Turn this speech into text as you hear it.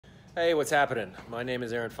Hey, what's happening? My name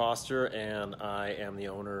is Aaron Foster, and I am the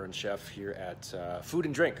owner and chef here at Food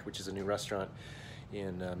and Drink, which is a new restaurant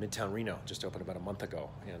in Midtown Reno, just opened about a month ago.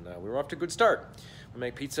 And we were off to a good start. We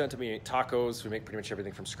make pizza, we make tacos, we make pretty much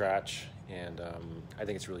everything from scratch, and I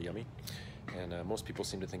think it's really yummy. And most people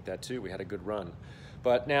seem to think that too. We had a good run.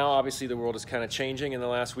 But now, obviously, the world is kind of changing in the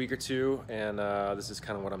last week or two, and this is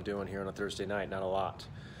kind of what I'm doing here on a Thursday night, not a lot.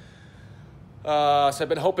 So I've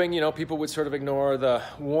been hoping, people would sort of ignore the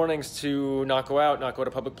warnings to not go out, not go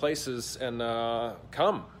to public places, and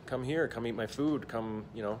come here, come eat my food, come,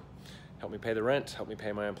 help me pay the rent, help me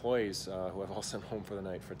pay my employees who I've all sent home for the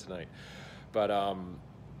night for tonight. But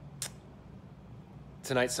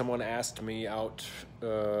tonight someone asked me out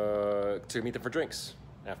to meet them for drinks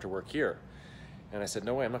after work here. And I said,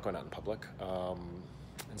 no way, I'm not going out in public. And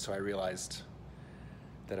so I realized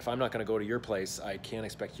that if I'm not going to go to your place, I can't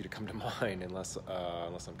expect you to come to mine unless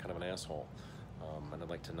I'm kind of an asshole. And I'd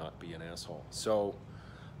like to not be an asshole. So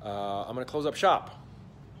I'm going to close up shop,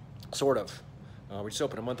 sort of. We just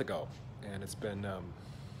opened a month ago, and it's been a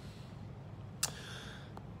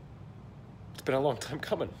long time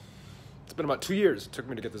coming. It's been about 2 years it took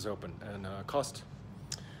me to get this open, and cost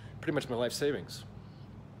pretty much my life savings.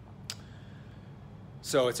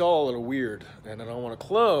 So it's all a little weird, and I don't want to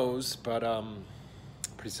close, but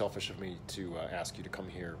pretty selfish of me to ask you to come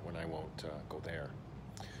here when I won't go there.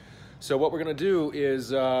 So what we're going to do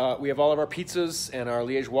is we have all of our pizzas and our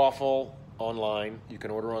Liège waffle online. You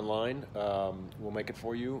can order online. We'll make it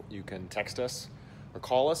for you. You can text us or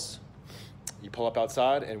call us. You pull up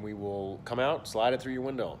outside and we will come out, slide it through your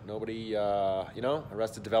window. Nobody,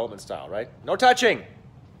 Arrested Development style, right? No touching!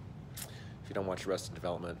 If you don't watch Arrested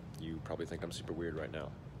Development, you probably think I'm super weird right now.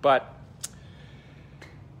 But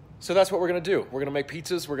so that's what we're going to do. We're going to make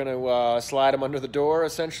pizzas. We're going to slide them under the door,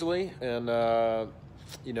 essentially, and,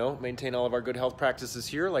 maintain all of our good health practices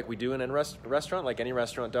here like we do in a restaurant, like any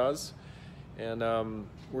restaurant does. And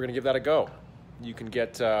we're going to give that a go. You can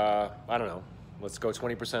get, let's go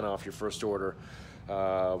 20% off your first order.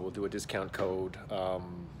 We'll do a discount code. How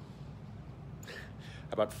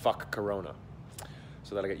about fuck Corona?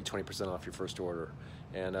 So that'll get you 20% off your first order.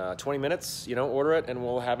 And 20 minutes, order it, and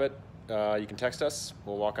we'll have it. You can text us,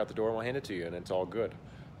 we'll walk out the door and we'll hand it to you, and it's all good.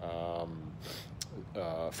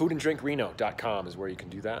 Foodanddrinkreno.com is where you can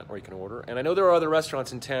do that, or you can order. And I know there are other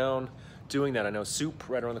restaurants in town doing that. I know Soup,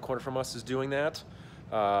 right around the corner from us, is doing that.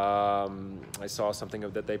 I saw something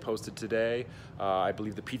that they posted today. I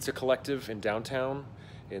believe the Pizza Collective in downtown,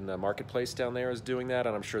 in the marketplace down there, is doing that,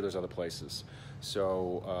 and I'm sure there's other places.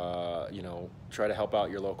 So, try to help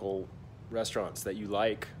out your local restaurants that you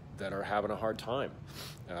like, that are having a hard time,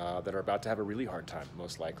 that are about to have a really hard time,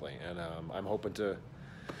 most likely. And I'm hoping to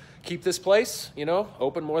keep this place,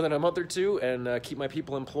 open more than a month or two, and keep my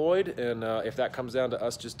people employed. And if that comes down to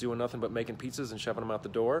us just doing nothing but making pizzas and shoving them out the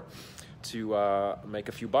door to make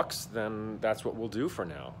a few bucks, then that's what we'll do for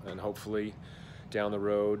now. And hopefully down the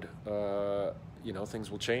road,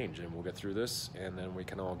 things will change, and we'll get through this, and then we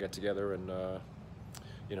can all get together and,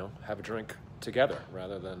 have a drink together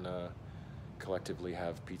rather than collectively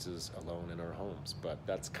have pizzas alone in our homes. But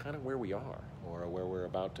that's kind of where we are, or where we're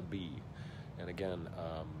about to be. And again,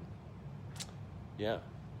 I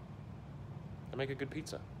make a good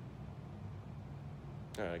pizza.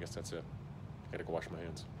 All right, I guess that's it. I gotta go wash my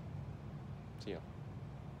hands. See ya.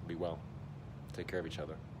 Be well. Take care of each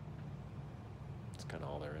other. That's kind of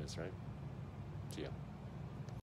all there is, right? See ya.